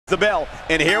the bell,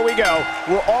 and here we go.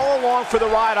 We're all along for the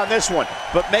ride on this one,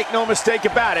 but make no mistake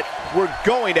about it, we're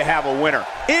going to have a winner.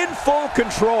 In full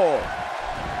control.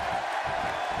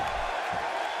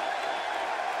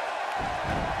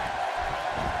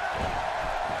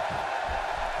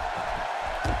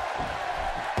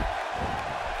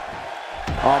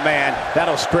 Oh man,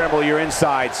 that'll scramble your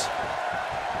insides.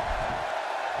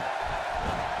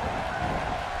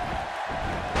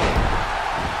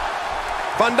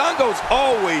 Fandango's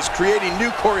always creating new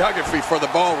choreography for the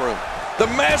ballroom. The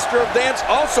master of dance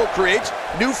also creates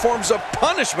new forms of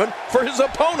punishment for his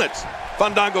opponents.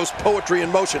 Fandango's poetry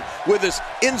in motion with his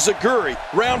enziguri,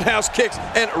 roundhouse kicks,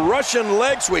 and Russian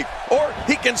leg sweep. Or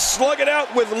he can slug it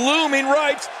out with looming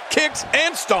rights, kicks,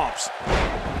 and stomps.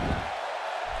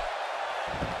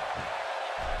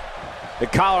 The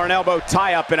collar and elbow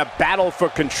tie-up in a battle for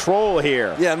control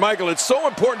here. Yeah, and Michael, it's so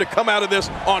important to come out of this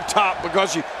on top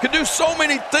because you can do so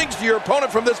many things to your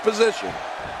opponent from this position.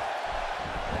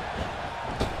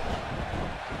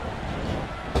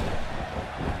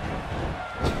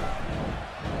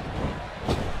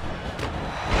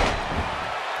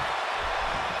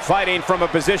 Fighting from a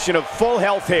position of full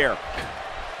health here.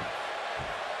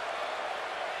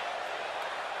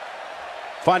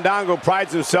 Fandango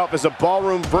prides himself as a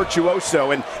ballroom virtuoso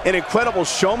and an incredible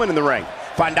showman in the ring.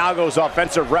 Fandango's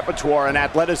offensive repertoire and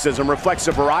athleticism reflects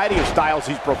a variety of styles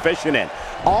he's proficient in,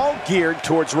 all geared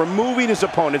towards removing his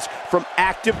opponents from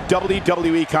active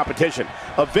WWE competition.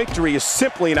 A victory is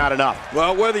simply not enough.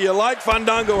 Well, whether you like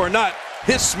Fandango or not,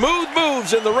 his smooth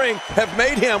moves in the ring have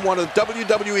made him one of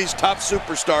WWE's top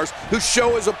superstars who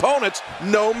show his opponents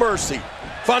no mercy.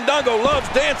 Fandango loves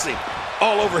dancing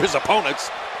all over his opponents.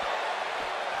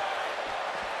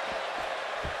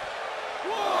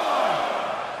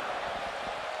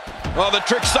 Well, the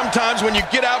trick sometimes when you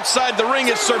get outside the ring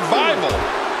is survival.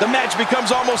 The match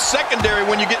becomes almost secondary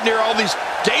when you get near all these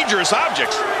dangerous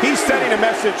objects. He's sending a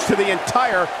message to the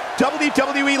entire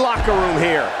WWE locker room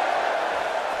here.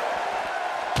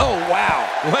 Oh, wow.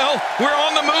 Well, we're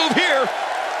on the move here.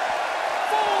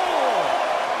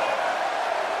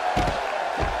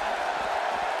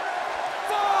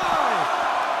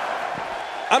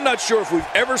 I'm not sure if we've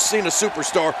ever seen a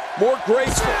superstar more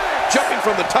graceful jumping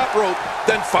from the top rope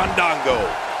than Fandango.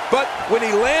 But when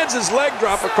he lands his leg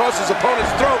drop across his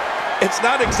opponent's throat, it's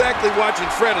not exactly watching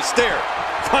Fred Astaire.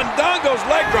 Fandango's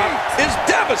leg drop is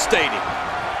devastating.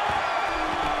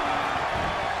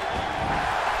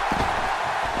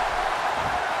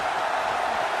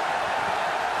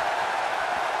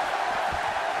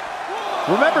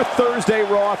 Remember Thursday,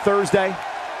 Raw Thursday?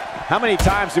 How many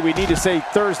times do we need to say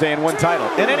Thursday in one title?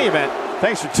 In any event,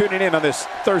 thanks for tuning in on this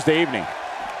Thursday evening.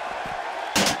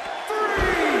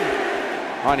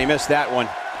 Oh, and he missed that one.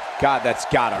 God, that's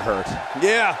gotta hurt.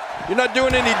 Yeah, you're not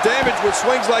doing any damage with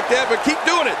swings like that, but keep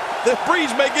doing it. The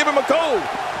breeze may give him a cold.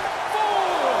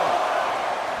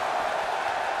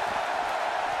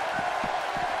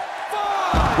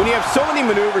 When you have so many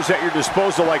maneuvers at your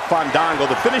disposal like Fandango,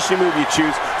 the finishing move you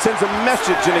choose sends a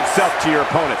message in itself to your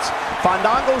opponents.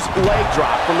 Fandango's leg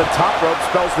drop from the top rope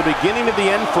spells the beginning of the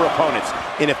end for opponents.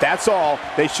 And if that's all,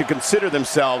 they should consider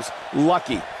themselves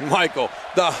lucky. Michael,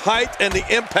 the height and the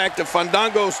impact of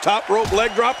Fandango's top rope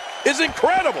leg drop is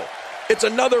incredible. It's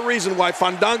another reason why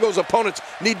Fandango's opponents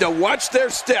need to watch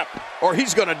their step, or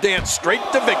he's going to dance straight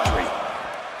to victory.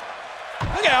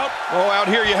 Look out. Oh, out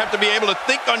here you have to be able to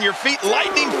think on your feet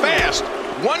lightning fast.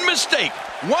 One mistake,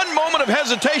 one moment of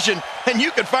hesitation, and you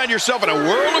can find yourself in a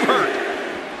world of hurt.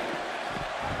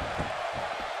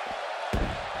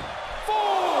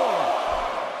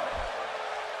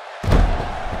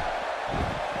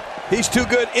 He's too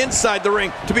good inside the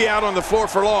ring to be out on the floor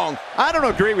for long. I don't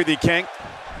agree with you, King.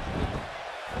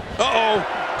 Uh-oh,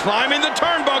 climbing the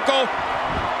turnbuckle.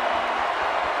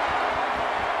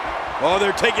 Oh,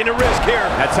 they're taking a risk here.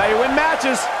 That's how you win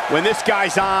matches. When this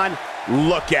guy's on,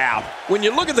 look out. When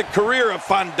you look at the career of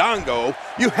Fandango,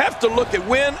 you have to look at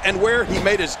when and where he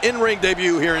made his in-ring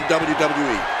debut here in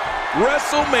WWE.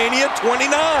 WrestleMania 29.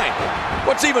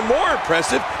 What's even more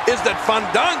impressive is that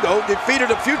Fandango defeated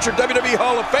a future WWE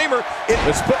Hall of Famer in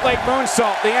the split leg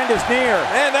moonsault. The end is near.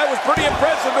 And that was pretty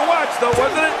impressive to watch, though,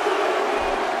 wasn't it?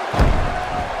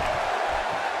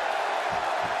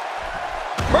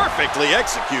 Perfectly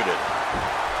executed.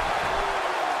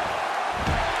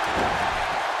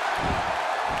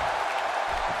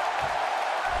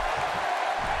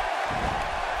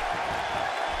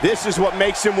 This is what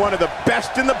makes him one of the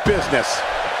best in the business.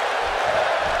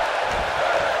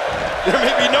 There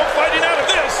may be no fighting out of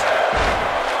this.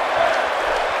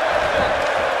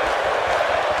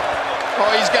 Oh,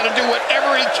 Boy, he's got to do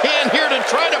whatever he can here to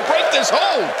try to break this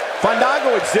hold.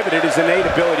 Fandango exhibited his innate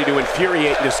ability to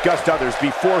infuriate and disgust others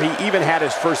before he even had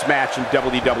his first match in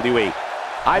WWE.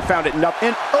 I found it an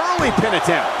early pin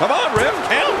attempt. Come on, ref,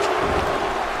 count.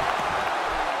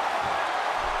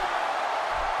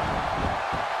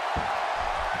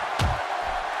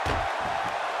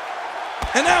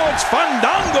 And now it's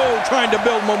Fandango trying to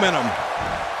build momentum.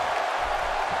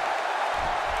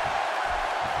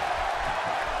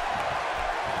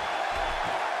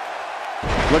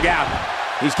 Look out.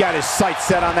 He's got his sights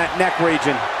set on that neck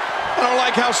region. I don't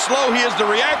like how slow he is to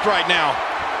react right now.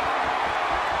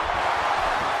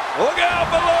 Look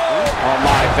out below. Oh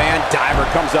my, Van Diver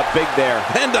comes up big there.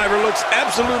 Van Diver looks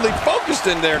absolutely focused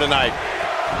in there tonight.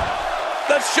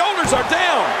 The shoulders are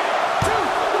down.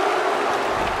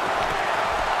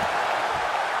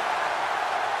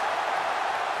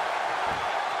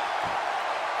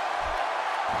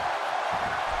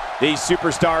 These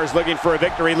superstars looking for a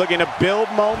victory, looking to build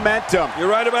momentum. You're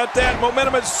right about that.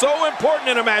 Momentum is so important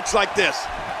in a match like this.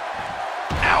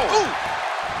 Ow! Ooh.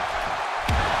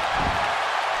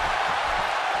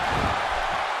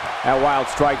 That wild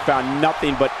strike found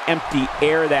nothing but empty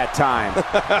air that time.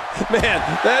 Man,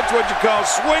 that's what you call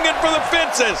swinging for the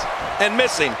fences and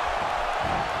missing.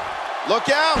 Look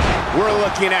out! We're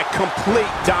looking at complete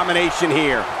domination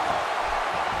here.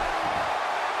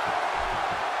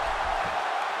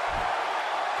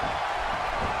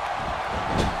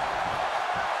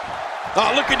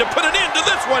 Oh, looking to put an end to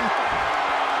this one.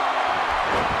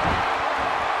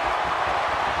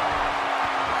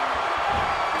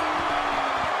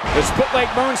 The split leg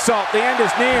moonsault, the end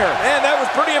is near. Man, that was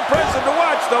pretty impressive to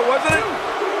watch, though, wasn't it?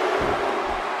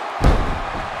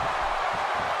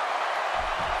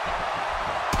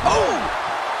 Oh!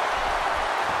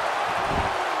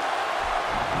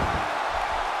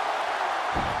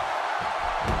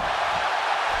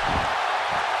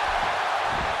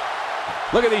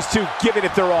 Look at these two giving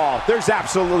it their all. There's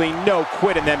absolutely no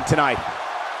quit in them tonight.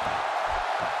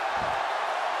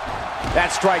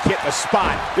 That strike hit the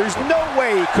spot. There's no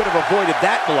way he could have avoided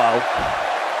that blow.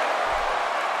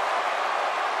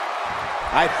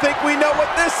 I think we know what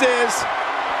this is.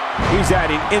 He's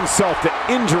adding insult to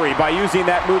injury by using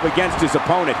that move against his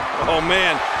opponent. Oh,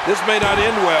 man, this may not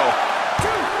end well.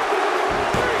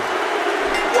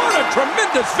 What a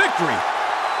tremendous victory.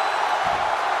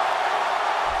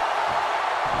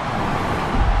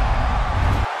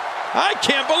 I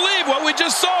can't believe what we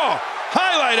just saw.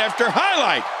 Highlight after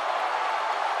highlight.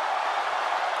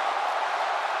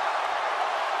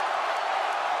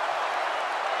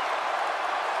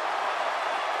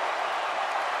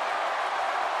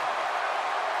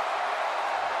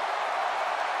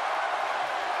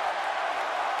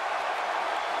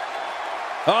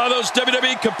 Oh, those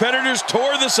WWE competitors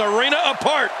tore this arena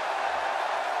apart.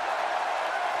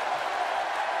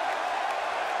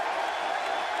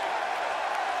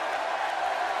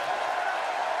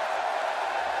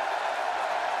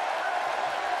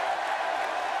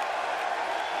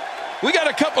 We got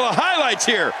a couple of highlights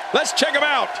here. Let's check them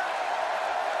out.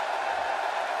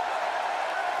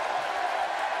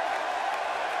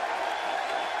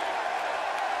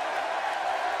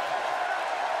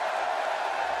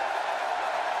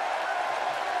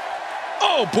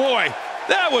 Oh boy,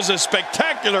 that was a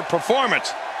spectacular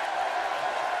performance.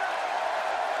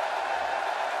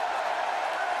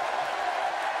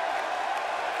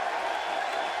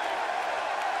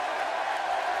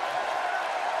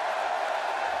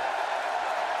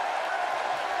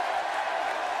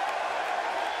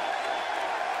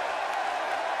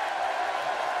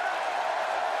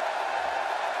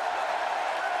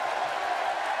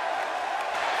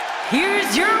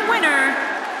 Here's your winner,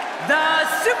 the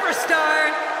superstar,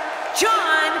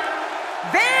 John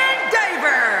Van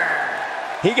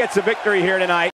Diver. He gets a victory here tonight.